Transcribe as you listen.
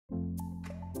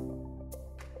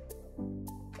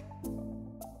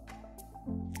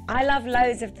I love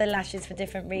loads of the lashes for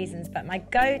different reasons, but my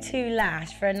go-to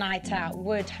lash for a night out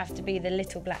would have to be the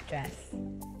little black dress.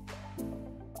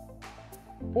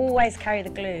 Always carry the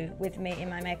glue with me in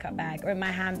my makeup bag or in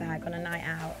my handbag on a night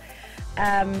out,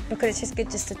 because it's just good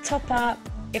just to top up.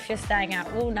 If you're staying out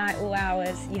all night, all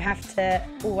hours, you have to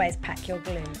always pack your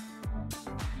glue.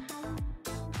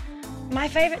 My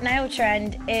favourite nail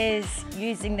trend is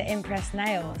using the impressed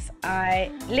nails. I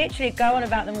literally go on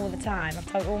about them all the time. I've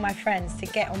told all my friends to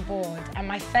get on board, and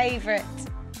my favourite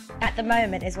at the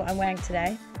moment is what I'm wearing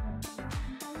today.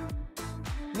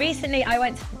 Recently I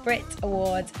went to the Brit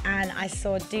Awards and I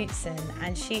saw Dootson,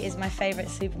 and she is my favourite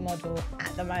supermodel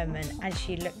at the moment, and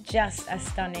she looked just as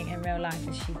stunning in real life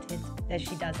as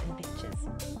she does in pictures.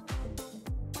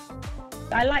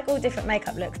 I like all different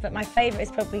makeup looks, but my favourite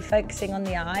is probably focusing on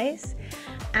the eyes.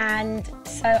 And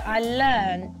so I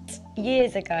learned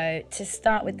years ago to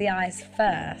start with the eyes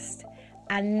first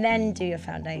and then do your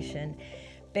foundation.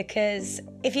 Because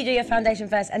if you do your foundation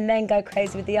first and then go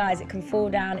crazy with the eyes, it can fall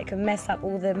down, it can mess up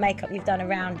all the makeup you've done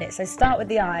around it. So start with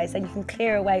the eyes and you can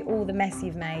clear away all the mess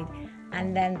you've made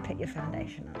and then put your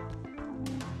foundation on.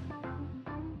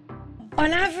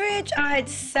 On average, I'd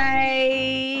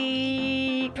say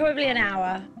probably an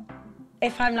hour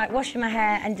if I'm like washing my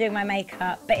hair and doing my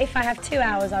makeup. But if I have 2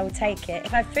 hours, I will take it.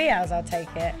 If I have 3 hours, I'll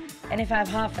take it. And if I have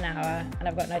half an hour and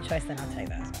I've got no choice, then I'll take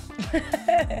that as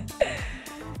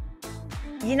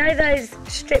well. You know those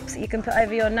strips that you can put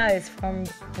over your nose from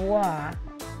Bois?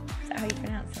 Is that how you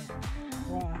pronounce it?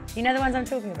 Bois. You know the ones I'm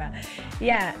talking about?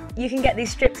 Yeah, you can get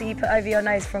these strips that you put over your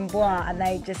nose from Bois, and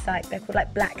they're called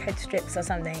like blackhead strips or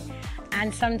something.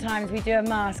 And sometimes we do a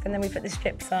mask and then we put the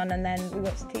strips on and then we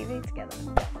watch the TV together.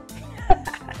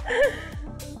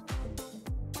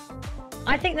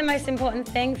 I think the most important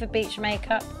thing for beach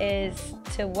makeup is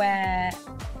to wear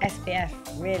SPF,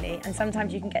 really. And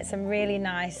sometimes you can get some really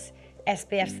nice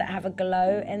SPFs that have a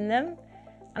glow in them.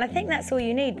 And I think that's all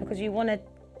you need, because you want to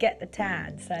get the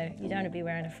tan, so you don't want to be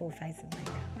wearing a full face of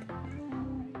makeup.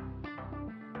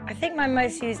 I think my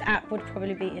most used app would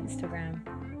probably be Instagram.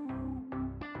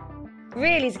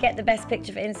 Really, to get the best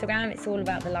picture for Instagram, it's all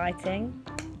about the lighting.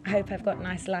 I hope I've got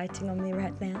nice lighting on me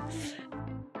right now.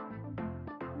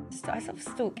 I sort of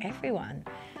stalk everyone.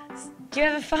 Do you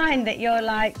ever find that you're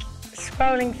like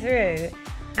scrolling through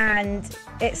and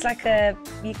it's like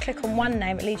you click on one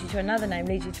name, it leads you to another name,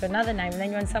 leads you to another name, and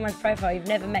then you're on someone's profile you've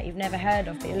never met, you've never heard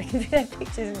of, but you're looking through their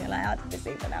pictures and you're like, how did this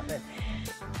even happen?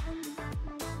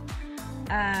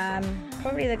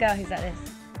 Probably the girl who's like this.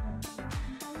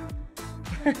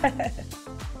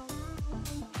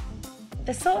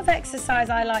 The sort of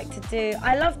exercise I like to do,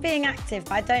 I love being active,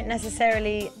 but I don't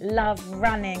necessarily love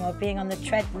running or being on the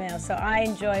treadmill, so I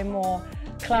enjoy more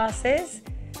classes.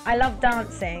 I love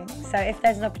dancing, so if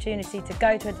there's an opportunity to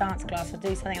go to a dance class or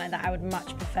do something like that, I would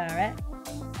much prefer it.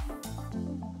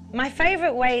 My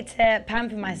favourite way to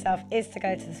pamper myself is to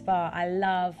go to the spa. I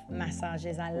love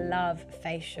massages, I love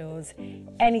facials,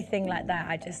 anything like that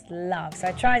I just love. So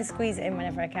I try and squeeze it in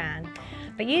whenever I can.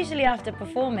 But usually after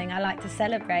performing, I like to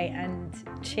celebrate and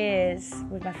cheers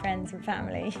with my friends and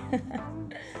family.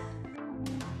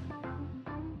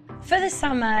 For the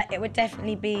summer, it would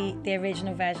definitely be the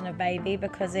original version of Baby,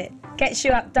 because it gets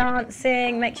you up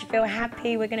dancing, makes you feel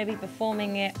happy. We're going to be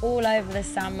performing it all over the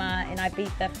summer in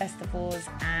Ibiza festivals,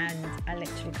 and I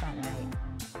literally can't wait.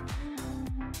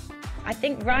 I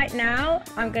think right now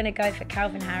I'm going to go for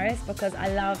Calvin Harris, because I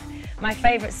love, my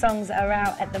favourite songs that are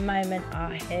out at the moment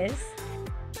are his.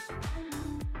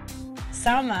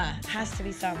 Summer, has to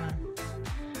be summer.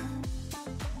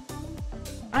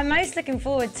 I'm most looking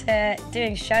forward to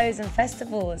doing shows and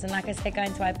festivals, and like I said,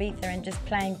 going to Ibiza and just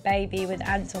playing Baby with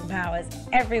Anton Powers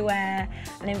everywhere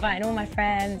and inviting all my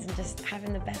friends and just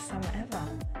having the best summer ever.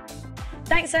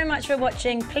 Thanks so much for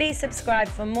watching. Please subscribe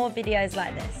for more videos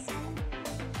like this.